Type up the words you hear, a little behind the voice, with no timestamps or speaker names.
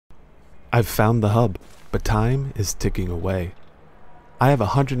I've found the hub, but time is ticking away. I have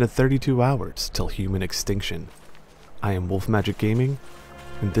 132 hours till human extinction. I am Wolf Magic Gaming,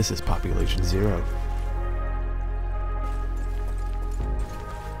 and this is Population Zero.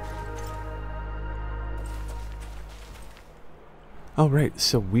 Alright,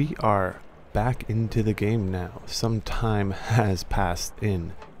 so we are back into the game now. Some time has passed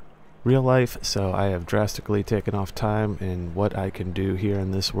in real life, so I have drastically taken off time in what I can do here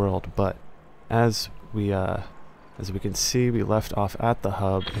in this world, but as we can see, we left off at the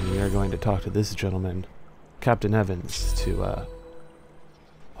hub, and we are going to talk to this gentleman, Captain Evans, to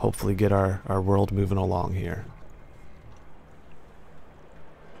hopefully get our world moving along here.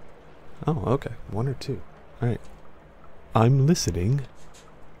 Oh, okay. One or two. Alright. I'm listening.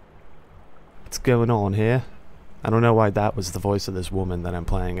 What's going on here? I don't know why that was the voice of this woman that I'm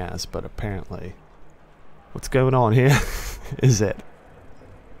playing as, but apparently. What's going on here? Is it?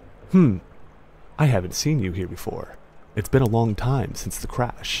 I haven't seen you here before. It's been a long time since the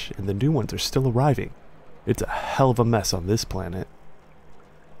crash, and the new ones are still arriving. It's a hell of a mess on this planet.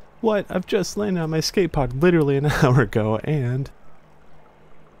 What? I've just landed on my escape pod literally an hour ago, and...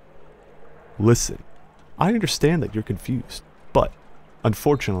 Listen, I understand that you're confused, but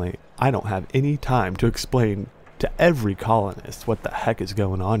unfortunately, I don't have any time to explain to every colonist what the heck is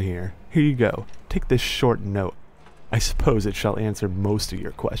going on here. Here you go. Take this short note. I suppose it shall answer most of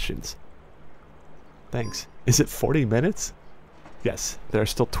your questions. Thanks. Is it 40 minutes? Yes, there are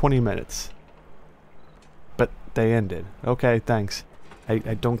still 20 minutes. But they ended. Okay, thanks. I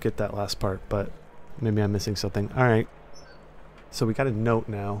don't get that last part, but maybe I'm missing something. Alright. So we got a note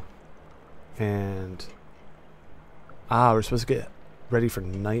now. And... we're supposed to get ready for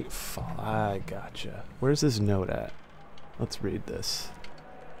nightfall. I gotcha. Where's this note at? Let's read this.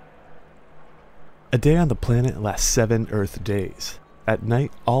 A day on the planet lasts 7 Earth days. At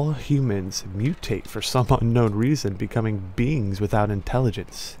night, all humans mutate for some unknown reason, becoming beings without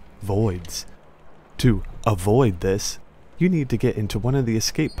intelligence. Voids. To avoid this, you need to get into one of the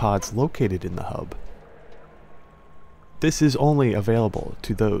escape pods located in the hub. This is only available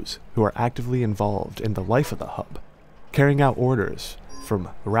to those who are actively involved in the life of the hub, carrying out orders from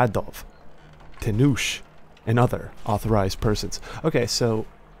Radov, Tenouche, and other authorized persons. Okay, so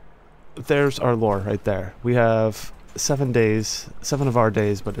there's our lore right there. We have 7 days, 7 of our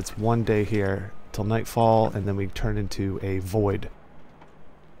days, but it's 1 day here till nightfall, and then we turn into a void.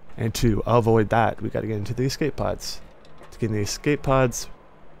 And to avoid that, we got to get into the escape pods. To get in the escape pods,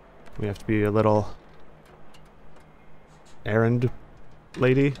 we have to be a little errand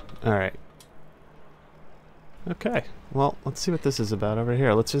lady. Alright. Okay, well, let's see what this is about over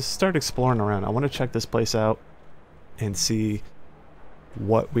here. Let's just start exploring around. I want to check this place out and see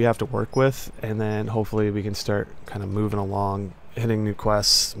what we have to work with, and then hopefully we can start kind of moving along, hitting new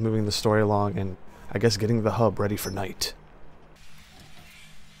quests, moving the story along, and I guess getting the hub ready for night.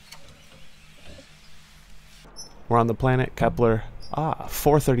 We're on the planet Kepler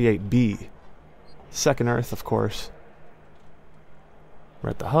 438b. Second Earth, of course.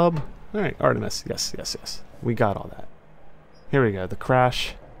 We're at the hub. Alright, Artemis. Yes, yes, yes. We got all that. Here we go. The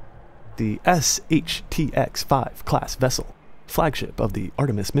crash. The SHTX-5 class vessel. Flagship of the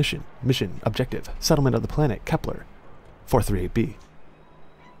Artemis mission. Mission objective. Settlement of the planet Kepler 438b.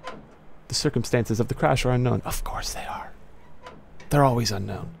 The circumstances of the crash are unknown. Of course they are. They're always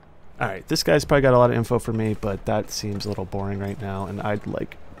unknown. Alright, this guy's probably got a lot of info for me, but that seems a little boring right now, and I'd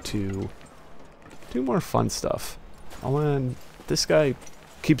like to do more fun stuff. This guy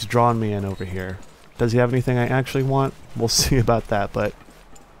keeps drawing me in over here. Does he have anything I actually want? We'll see about that, but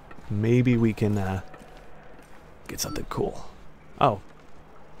maybe we can get something cool. Oh,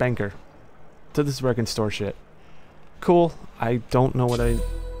 banker. So this is where I can store shit. Cool. I don't know what I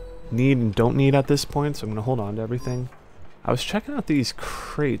need and don't need at this point, so I'm going to hold on to everything. I was checking out these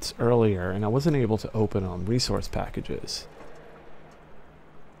crates earlier, and I wasn't able to open them. Resource packages.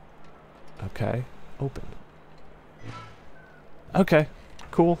 Okay. Open. Okay.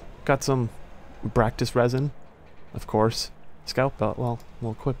 Cool. Got some Bractus resin, of course. Scout belt. Well,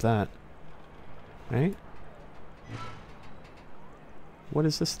 we'll equip that. Right? What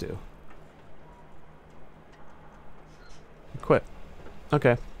does this do? Equip.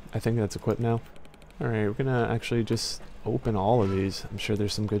 Okay. I think that's equipped now. Alright, we're gonna actually just open all of these. I'm sure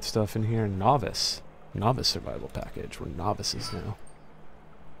there's some good stuff in here. Novice. Novice survival package. We're novices now.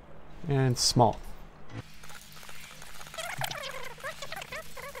 And small.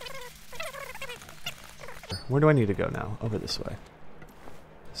 Where do I need to go now? Over this way.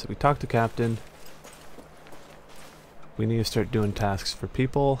 So we talked to Captain. We need to start doing tasks for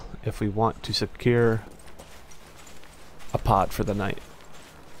people if we want to secure a pod for the night.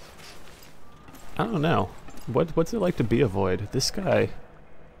 I don't know. What's it like to be a void? This guy...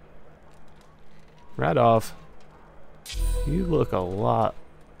 Radov, you look a lot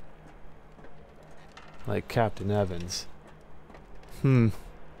like Captain Evans.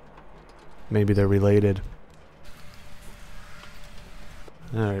 Maybe they're related.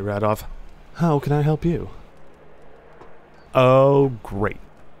 Alright, Radov. How can I help you? Oh, great.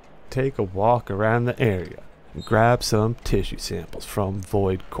 Take a walk around the area and grab some tissue samples from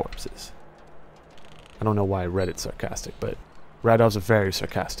void corpses. I don't know why I read it sarcastic, but Radov's a very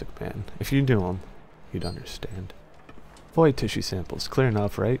sarcastic man. If you knew him, you'd understand. Void tissue samples, clear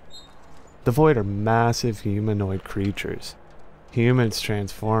enough, right? The void are massive humanoid creatures. Humans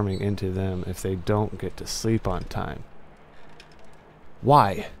transforming into them if they don't get to sleep on time.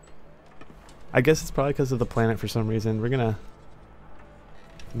 Why? I guess it's probably because of the planet for some reason. We're gonna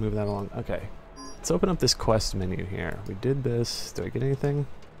move that along. Okay. Let's open up this quest menu here. We did this. Do I get anything?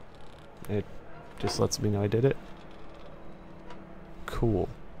 It just lets me know I did it. Cool.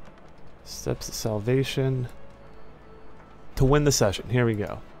 Steps of salvation. To win the session. Here we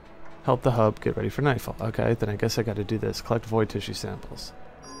go. Help the hub get ready for nightfall. Okay, then I guess I gotta do this. Collect void tissue samples.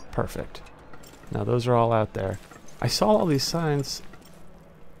 Perfect. Now those are all out there. I saw all these signs.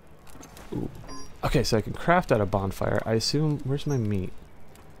 Ooh. Okay, so I can craft out a bonfire. I assume... Where's my meat?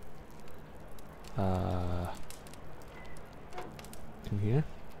 In here?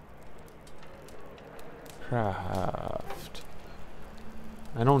 Craft.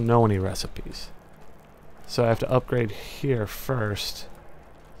 I don't know any recipes. So I have to upgrade here first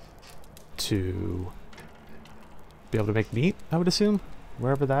to be able to make meat, I would assume.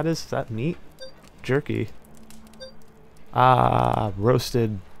 Wherever that is that meat? Jerky. Ah,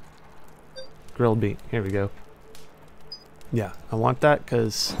 roasted grilled meat. Here we go. Yeah, I want that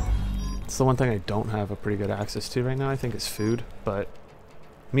because it's the one thing I don't have a pretty good access to right now. I think it's food, but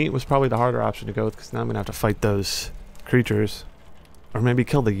meat was probably the harder option to go with because now I'm going to have to fight those creatures. Or maybe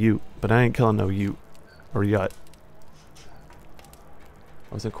kill the Ute, but I ain't killing no Ute. Or Yut.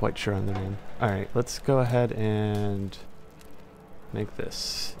 Wasn't quite sure on the name. Alright, let's go ahead and make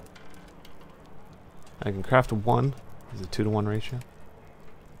this. I can craft 1. Is it 2-to-1 ratio?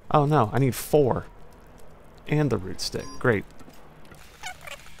 Oh no, I need 4. And the root stick. Great.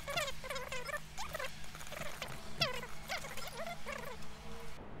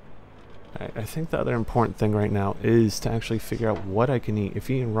 Alright, I think the other important thing right now is to actually figure out what I can eat. If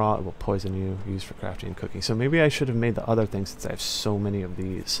eaten raw, it will poison you, used for crafting and cooking. So maybe I should have made the other things since I have so many of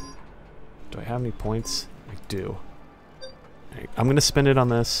these. Do I have any points? I do. Alright, I'm going to spend it on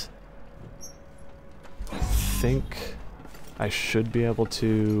this. I think I should be able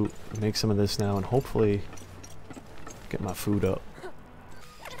to make some of this now and hopefully get my food up.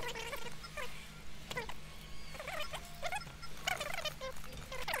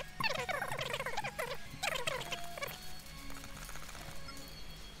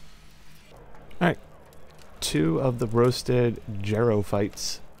 Alright, 2 of the roasted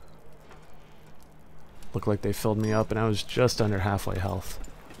gerophytes look like they filled me up and I was just under halfway health.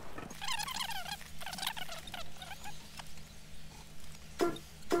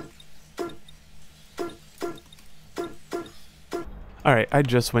 Alright, I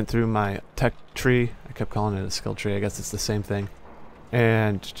just went through my tech tree. I kept calling it a skill tree, I guess it's the same thing.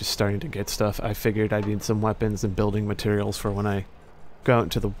 And just starting to get stuff. I figured I'd need some weapons and building materials for when I go out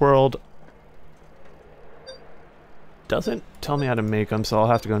into the world. Doesn't tell me how to make them, so I'll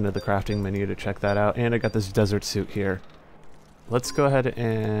have to go into the crafting menu to check that out. And I got this desert suit here. Let's go ahead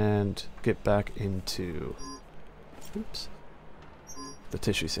and get back into... Oops. The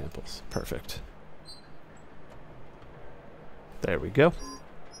tissue samples. Perfect. There we go.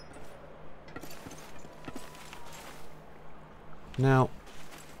 Now,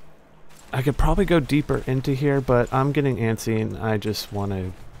 I could probably go deeper into here, but I'm getting antsy and I just want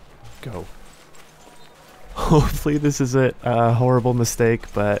to go. Hopefully this isn't a horrible mistake,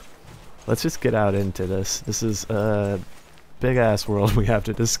 but let's just get out into this. This is a big-ass world we have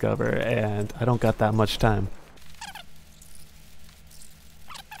to discover, and I don't got that much time.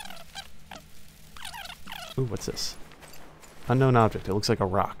 Ooh, what's this? Unknown object. It looks like a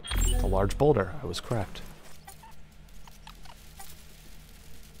rock. It's a large boulder. I was correct.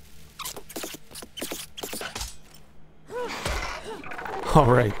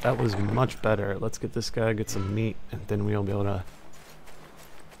 Alright, that was much better. Let's get this guy, get some meat, and then we'll be able to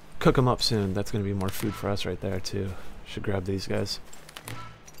cook him up soon. That's going to be more food for us right there, too. Should grab these guys.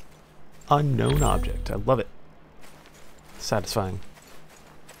 Unknown object. I love it. Satisfying.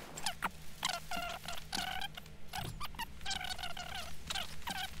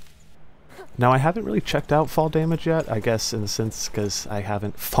 Now, I haven't really checked out fall damage yet, I guess in the sense because I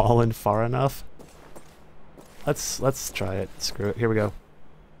haven't fallen far enough. Let's try it. Screw it. Here we go.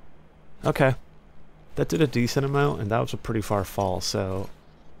 Okay. That did a decent amount, and that was a pretty far fall, so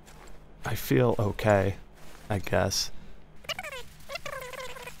I feel okay, I guess.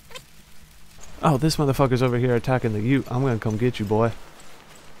 Oh, this motherfucker's over here attacking the Ute. I'm gonna come get you, boy.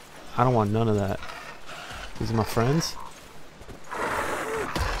 I don't want none of that. These are my friends.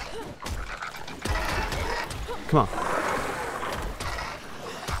 Come on.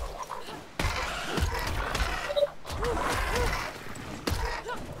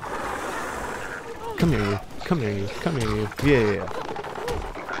 Come here, you. Come here, you. Come here, you. Yeah.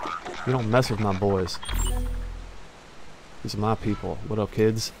 You don't mess with my boys. These are my people. What up,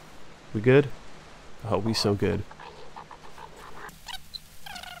 kids? We good? Oh, we so good.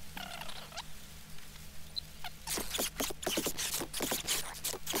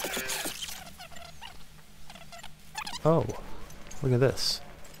 Oh, look at this.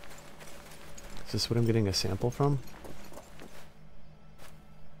 Is this what I'm getting a sample from?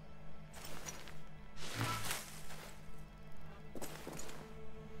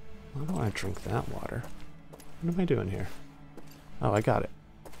 I don't want to drink that water. What am I doing here? Oh, I got it.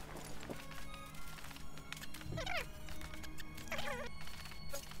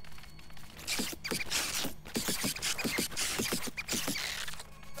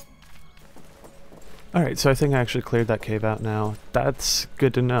 Alright, so I think I actually cleared that cave out now. That's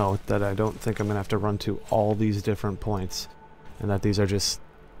good to know, that I don't think I'm going to have to run to all these different points, and that these are just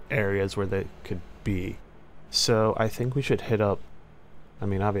areas where they could be. So I think we should hit up, I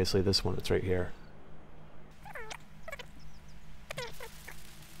mean obviously this one that's right here.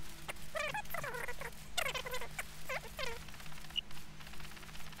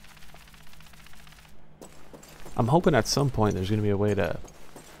 I'm hoping at some point there's going to be a way to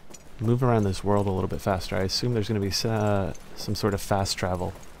move around this world a little bit faster. I assume there's going to be some sort of fast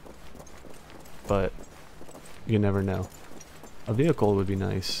travel, but you never know. A vehicle would be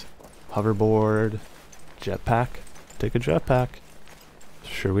nice. Hoverboard, jetpack. Take a jetpack.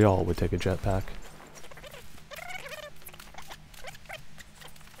 Sure, we all would take a jetpack.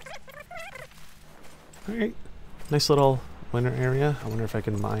 Alright, nice little winter area. I wonder if I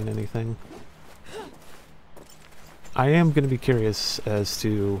can mine anything. I am going to be curious as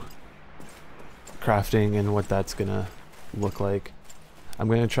to crafting and what that's gonna look like. I'm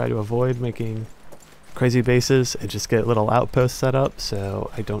gonna try to avoid making crazy bases and just get little outposts set up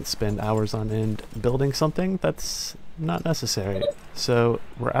so I don't spend hours on end building something that's not necessary. So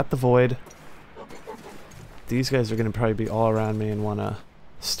we're at the void. These guys are gonna probably be all around me and wanna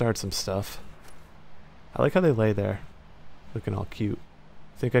start some stuff. I like how they lay there, looking all cute.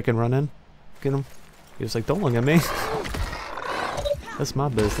 Think I can run in? Get him? He was like, don't look at me. That's my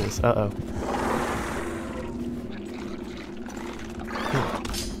business. Uh-oh.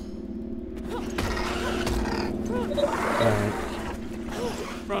 Alright.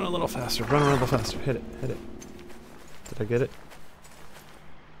 Run a little faster. Run a little faster. Hit it. Hit it. Did I get it?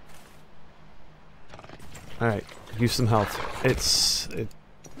 Alright. Use some health. It's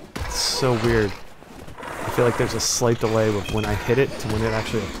so weird. I feel like there's a slight delay with when I hit it to when it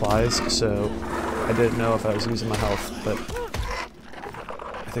actually applies, so I didn't know if I was using my health, but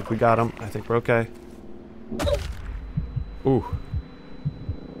I think we got him. I think we're okay. Ooh.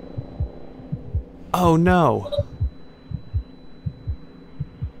 Oh no!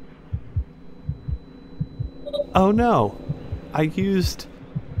 Oh no! I used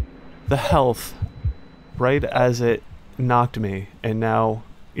the health right as it knocked me, and now,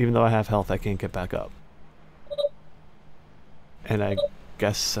 even though I have health, I can't get back up. And I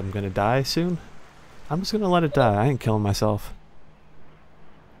guess I'm gonna die soon? I'm just gonna let it die. I ain't killing myself.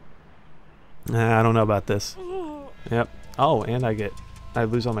 Nah, I don't know about this. Yep. Oh, and I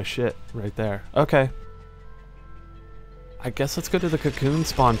lose all my shit right there. Okay. I guess let's go to the cocoon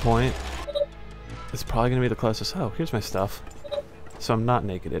spawn point. It's probably gonna be the closest. Oh, here's my stuff. So I'm not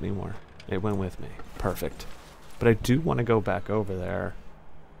naked anymore. It went with me. Perfect. But I do want to go back over there.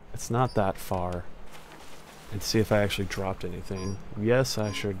 It's not that far. And see if I actually dropped anything. Yes,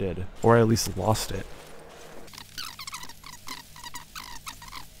 I sure did. Or I at least lost it.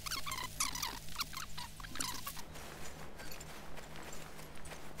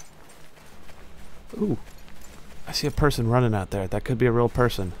 Ooh. I see a person running out there. That could be a real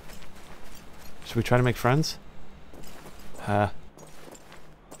person. Should we try to make friends? I'll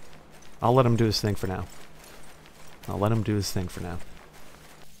let him do his thing for now. I'll let him do his thing for now.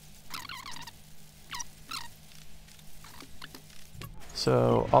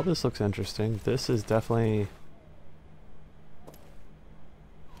 So, all this looks interesting. This is definitely...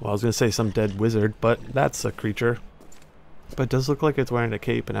 Well, I was going to say some dead wizard, but that's a creature. But it does look like it's wearing a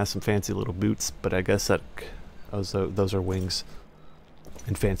cape and has some fancy little boots, but I guess that Those are wings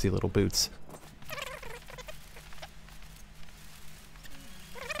and fancy little boots.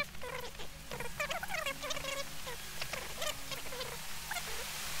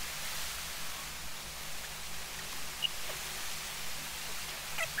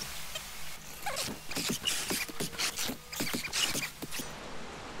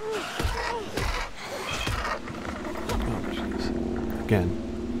 Again.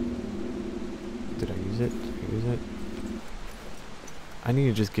 Did I use it? Did I use it? I need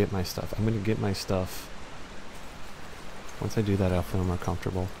to just get my stuff. I'm gonna get my stuff. Once I do that, I'll feel more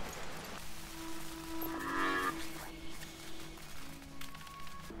comfortable.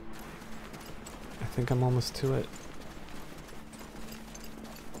 I think I'm almost to it.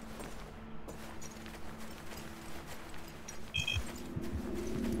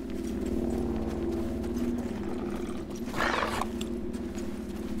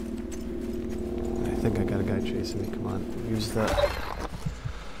 I think I got a guy chasing me. Come on, use that.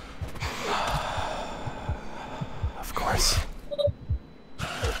 Of course.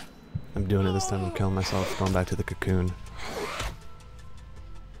 I'm doing it this time. I'm killing myself. Going back to the cocoon.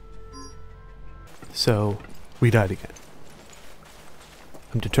 So, we died again.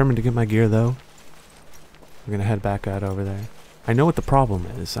 I'm determined to get my gear though. We're gonna head back out over there. I know what the problem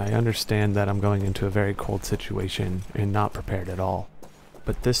is. I understand that I'm going into a very cold situation and not prepared at all.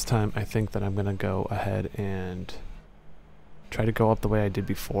 But this time I think that I'm gonna go ahead and try to go up the way I did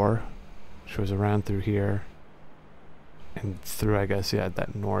before, which was around through here and through, I guess, yeah,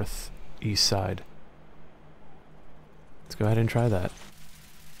 that northeast side. Let's go ahead and try that.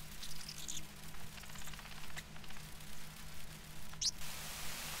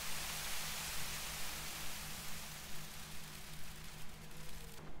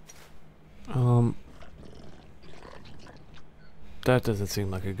 That doesn't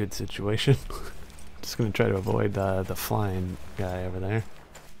seem like a good situation. Just gonna try to avoid the flying guy over there.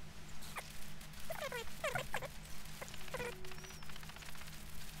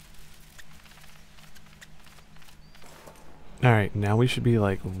 Alright, now we should be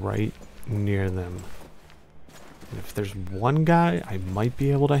like right near them. And if there's one guy, I might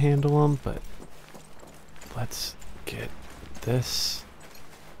be able to handle him, but let's get this.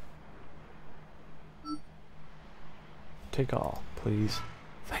 Take all, please.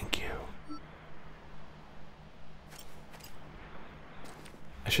 Thank you.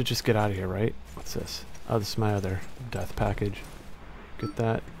 I should just get out of here, right? What's this? Oh, this is my other death package. Get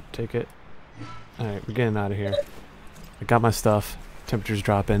that. Take it. Alright, we're getting out of here. I got my stuff. Temperature's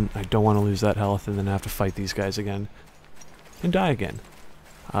dropping. I don't want to lose that health and then have to fight these guys again. And die again.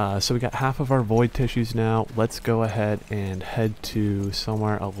 So we got half of our void tissues now. Let's go ahead and head to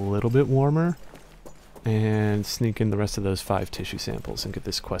somewhere a little bit warmer. And sneak in the rest of those 5 tissue samples and get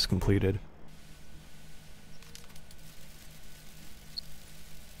this quest completed.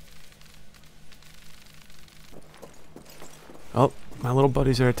 Oh, my little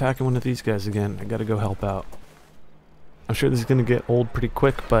buddies are attacking one of these guys again. I gotta go help out. I'm sure this is gonna get old pretty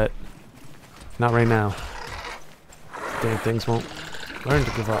quick, but not right now. Damn things won't learn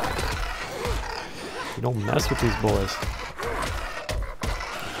to give up. You don't mess with these boys.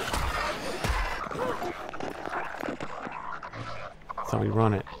 That's how we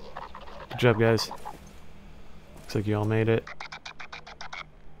run it. Good job, guys. Looks like you all made it.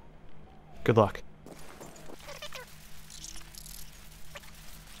 Good luck.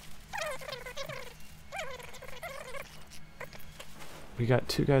 We got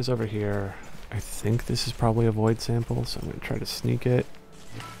 2 guys over here. I think this is probably a void sample, so I'm going to try to sneak it.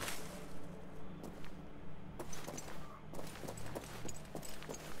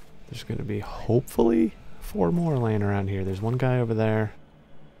 There's going to be, hopefully, 4 more laying around here. There's 1 guy over there.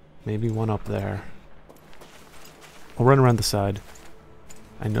 Maybe 1 up there. I'll run around the side.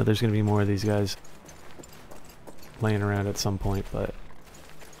 I know there's going to be more of these guys laying around at some point, but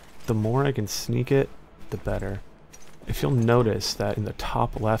the more I can sneak it, the better. If you'll notice that in the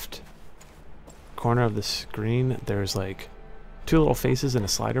top left corner of the screen, there's like 2 little faces and a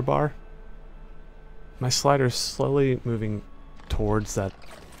slider bar. My slider's slowly moving towards that,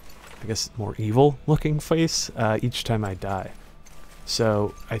 I guess, more evil looking face each time I die.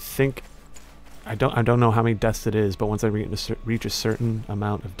 So I think, I don't know how many deaths it is, but once I reach a certain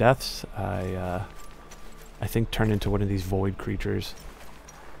amount of deaths, I think turn into one of these void creatures.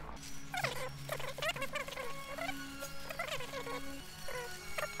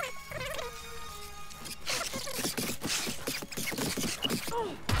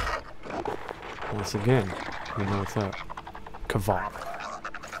 Once again, you know what's up. Kavar.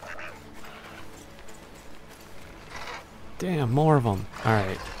 Damn, more of them.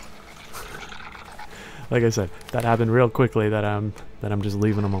 Alright. Like I said, that happened real quickly that I'm just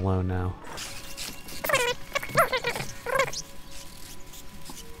leaving them alone now.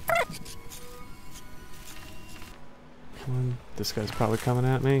 This guy's probably coming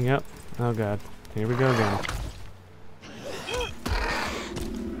at me. Yep. Oh god. Here we go again.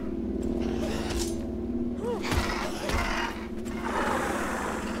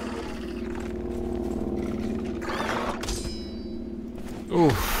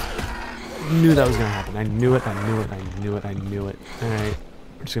 Oof. Knew that was gonna happen. I knew it, I knew it, I knew it, I knew it. Alright.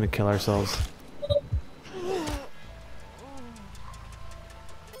 We're just gonna kill ourselves.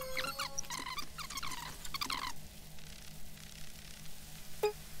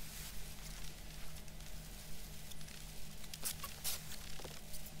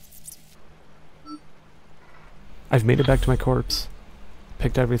 I've made it back to my corpse.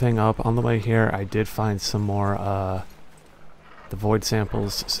 Picked everything up. On the way here, I did find some more, the void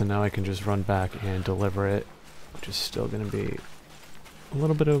samples, so now I can just run back and deliver it, which is still going to be a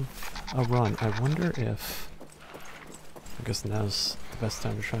little bit of a run. I wonder if... I guess now's the best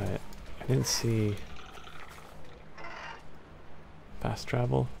time to try it. I didn't see... fast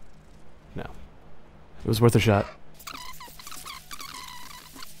travel? No. It was worth a shot.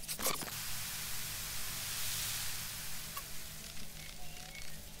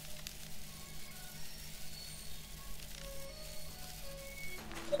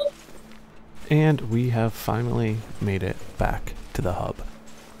 And we have finally made it back to the hub.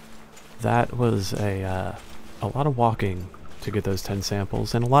 That was a lot of walking to get those 10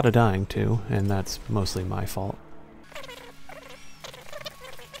 samples, and a lot of dying too, and that's mostly my fault.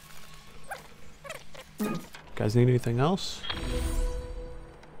 Guys need anything else?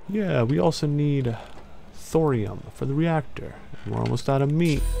 Yeah, we also need thorium for the reactor. We're almost out of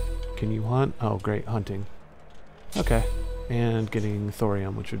meat. Can you hunt? Oh great, hunting. Okay. And getting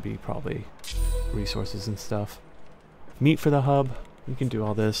thorium, which would be probably resources and stuff. Meat for the hub. We can do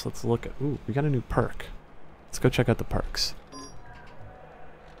all this. Let's look at... Ooh, we got a new perk. Let's go check out the perks.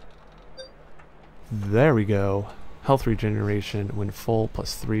 There we go. Health regeneration when full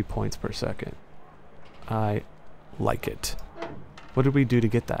plus 3 points per second. I like it. What did we do to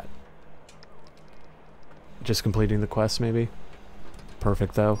get that? Just completing the quest, maybe?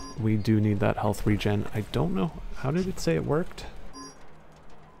 Perfect, though. We do need that health regen. I don't know. How did it say it worked?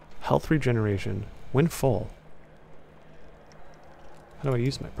 Health regeneration when full. How do I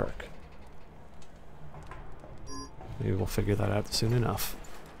use my perk? Maybe we'll figure that out soon enough.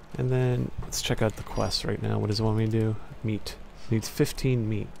 And then let's check out the quest right now. What does it want me to do? Meat. It needs 15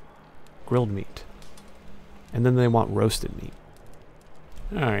 meat. Grilled meat. And then they want roasted meat.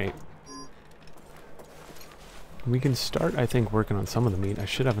 Alright. We can start, I think, working on some of the meat. I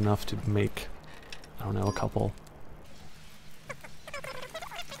should have enough to make, I don't know, a couple.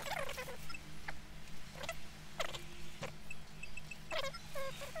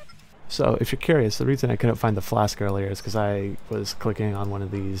 So, if you're curious, the reason I couldn't find the flask earlier is because I was clicking on one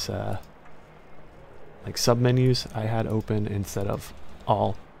of these, like, sub-menus I had open instead of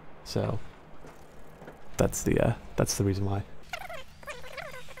all. So, that's the reason why.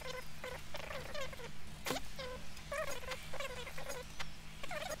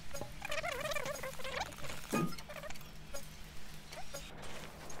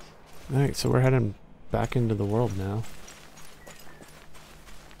 Alright, so we're heading back into the world now.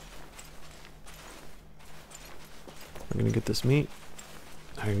 We're gonna get this meat.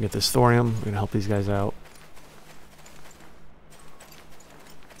 I can get this thorium. We're gonna help these guys out.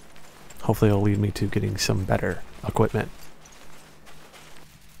 Hopefully it'll lead me to getting some better equipment.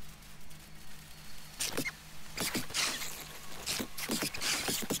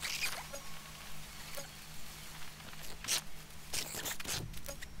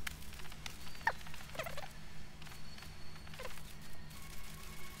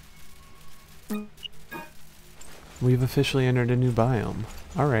 We've officially entered a new biome.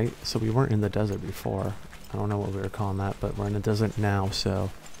 Alright, so we weren't in the desert before. I don't know what we were calling that, but we're in the desert now, so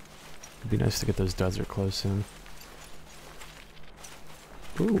it'd be nice to get those desert clothes soon.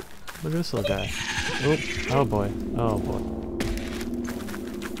 Ooh, look at this little guy. Oh, oh boy. Oh boy.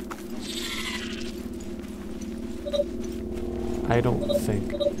 I don't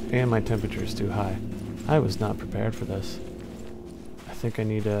think... And my temperature is too high. I was not prepared for this. I think I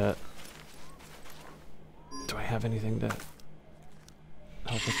need a... Do I have anything to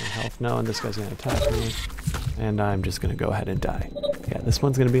help with my health? No, and this guy's gonna attack me. And I'm just gonna go ahead and die. Yeah, this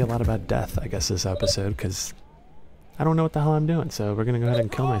one's gonna be a lot about death, I guess, this episode, because I don't know what the hell I'm doing, so we're gonna go ahead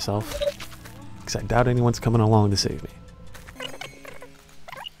and kill myself. Because I doubt anyone's coming along to save me.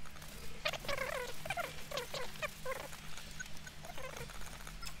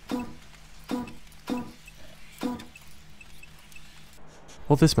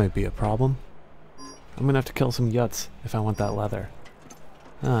 Well, this might be a problem. I'm gonna have to kill some yuts if I want that leather.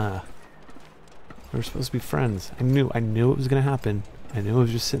 Ah. We're supposed to be friends. I knew it was gonna happen. I knew it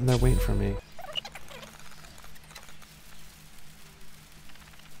was just sitting there waiting for me.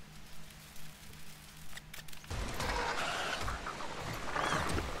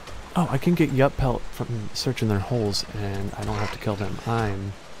 Oh, I can get yut pelt from searching their holes, and I don't have to kill them.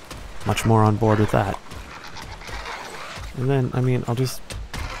 I'm much more on board with that. And then, I mean, I'll just,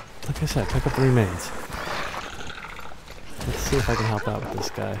 like I said, pick up the remains. Let's see if I can help out with this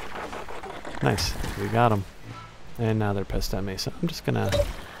guy. Nice, we got him. And now they're pissed at me, so I'm just gonna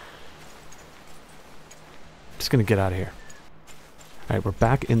get out of here. Alright, we're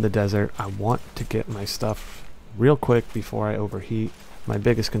back in the desert. I want to get my stuff real quick before I overheat. My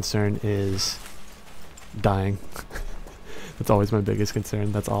biggest concern is dying. That's always my biggest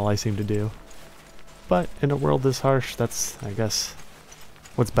concern. That's all I seem to do. But in a world this harsh, that's, I guess,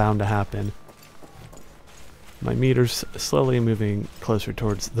 what's bound to happen. My meter's slowly moving closer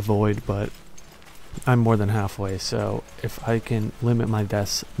towards the void, but I'm more than halfway, so if I can limit my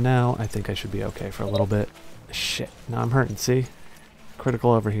deaths now, I think I should be okay for a little bit. Shit, now I'm hurting, see?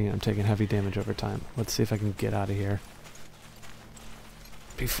 Critical overheating, I'm taking heavy damage over time. Let's see if I can get out of here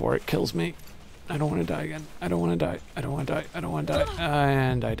before it kills me. I don't want to die again. I don't want to die. I don't want to die. I don't want to die.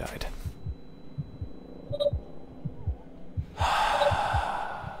 And I died.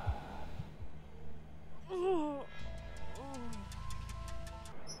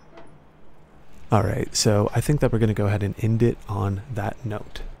 Alright, so I think that we're going to go ahead and end it on that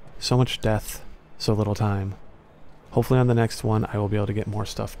note. So much death, so little time. Hopefully on the next one I will be able to get more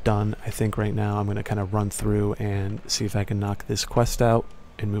stuff done. I think right now I'm going to kind of run through and see if I can knock this quest out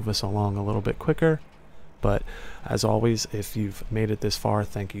and move us along a little bit quicker. But as always, if you've made it this far,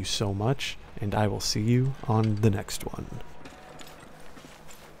 thank you so much, and I will see you on the next one.